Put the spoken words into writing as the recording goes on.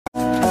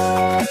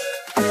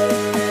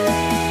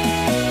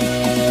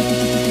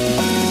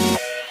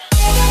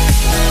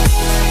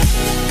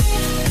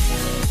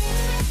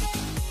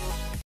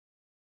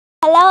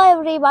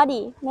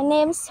everybody. My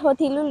name is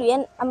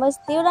Luyến. I'm a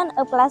student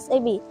of class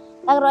AB,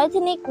 Đakrông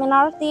Ethnic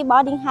Minority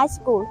Boarding High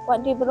School,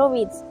 Quảng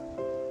Province.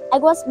 I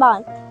was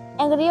born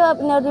and grew up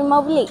in a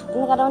remote village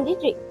in Đakrông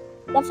district.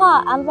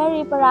 Therefore, I'm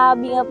very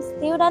proud being a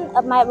student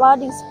of my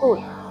boarding school.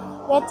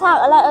 We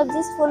taught a lot of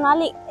useful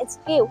knowledge and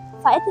skill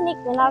for ethnic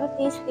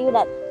minority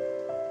students.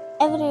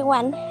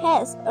 Everyone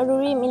has a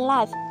dream in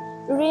life.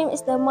 Dream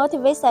is the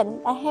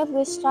motivation that helps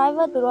you strive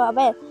to do our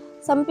best.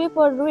 Some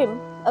people dream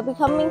of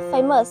becoming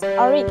famous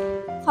or rich.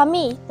 For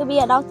me, to be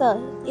a doctor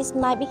is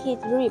my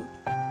biggest dream.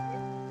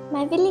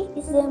 My village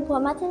is in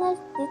Đakrông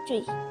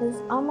district with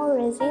almost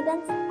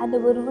residents at the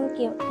vươn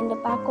in the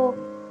Bako,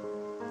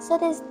 so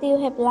they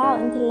still have low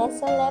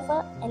intellectual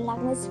level and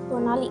lack medical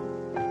knowledge.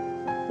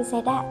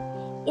 Besides that,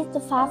 it's too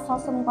far for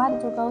someone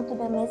to go to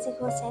the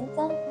medical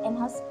center and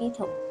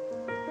hospital,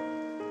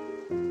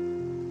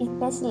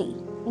 especially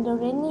in the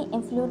rainy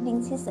and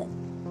flooding season.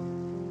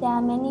 There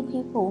are many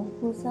people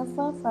who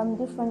suffer from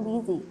different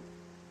diseases,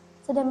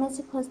 so the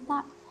medical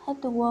staff have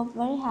to work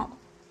very hard.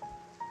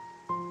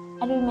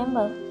 I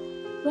remember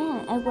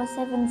when I was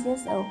 7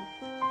 years old,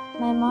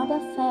 my mother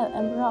fell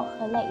and broke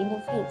her leg in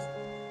the field.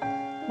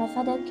 My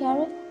father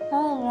carried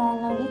her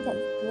around to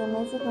the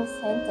medical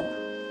center.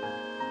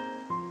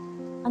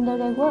 Although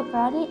they were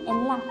crowded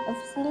and lack of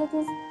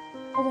facilities,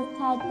 I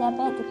tried their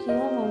best to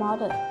cure my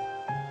mother.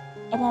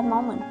 At that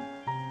moment,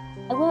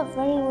 I was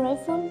very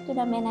grateful to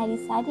the man I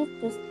decided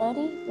to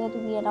study to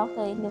be a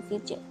doctor in the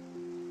future.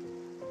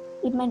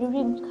 If my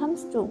dream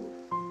comes true,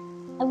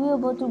 I will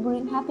be able to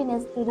bring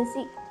happiness to the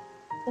sick,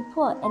 the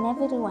poor, and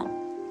everyone.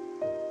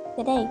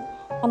 Today,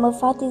 I'm a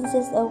 14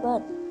 years old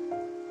girl,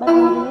 but my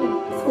dream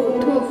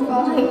Phụ thuộc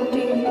vào hành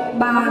trình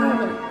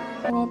bạn.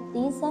 in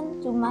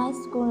addition to my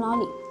school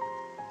knowledge,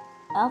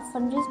 I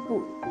often read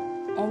books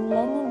and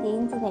learning the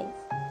internet.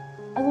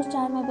 I will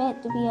try my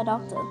best to be a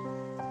doctor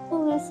who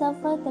will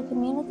serve the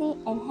community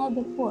and help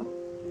the poor,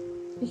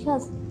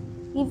 because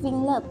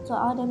giving love to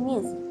others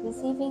means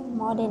receiving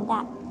more than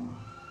that.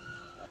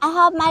 I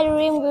hope my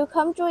dream will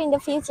come true in the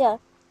future.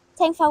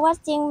 Thanks for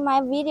watching my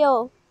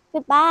video.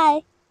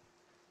 Goodbye.